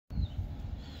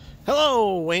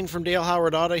Hello, Wayne from Dale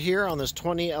Howard Auto here on this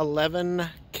 2011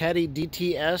 Caddy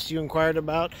DTS you inquired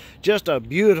about. Just a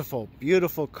beautiful,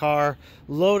 beautiful car,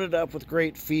 loaded up with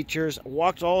great features.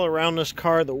 Walked all around this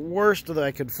car. The worst that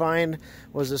I could find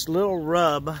was this little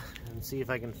rub, and see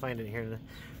if I can find it here,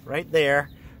 right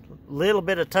there. Little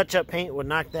bit of touch-up paint would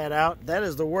knock that out. That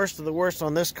is the worst of the worst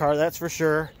on this car, that's for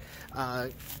sure.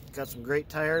 Got some great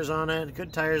tires on it,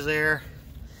 good tires there.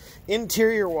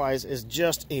 Interior wise is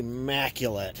just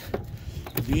immaculate.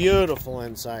 Beautiful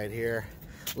inside here.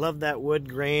 Love that wood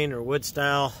grain or wood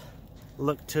style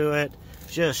look to it.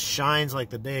 Just shines like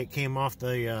the day it came off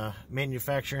the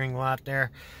manufacturing lot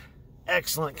there.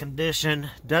 Excellent condition.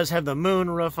 Does have the moon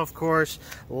roof, of course.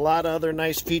 A lot of other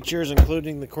nice features,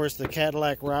 including, of course, the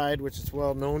Cadillac ride, which it's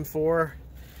well known for.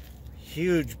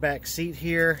 Huge back seat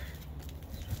here.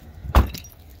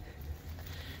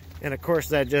 And of course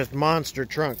that just monster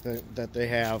trunk that they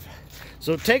have.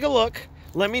 So take a look.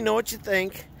 Let me know what you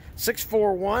think.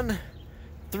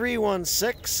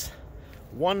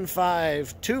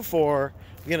 641-316-1524.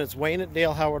 Again, it's Wayne at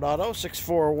Dale Howard Auto.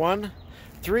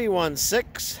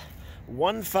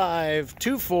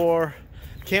 641-316-1524.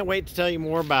 Can't wait to tell you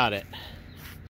more about it.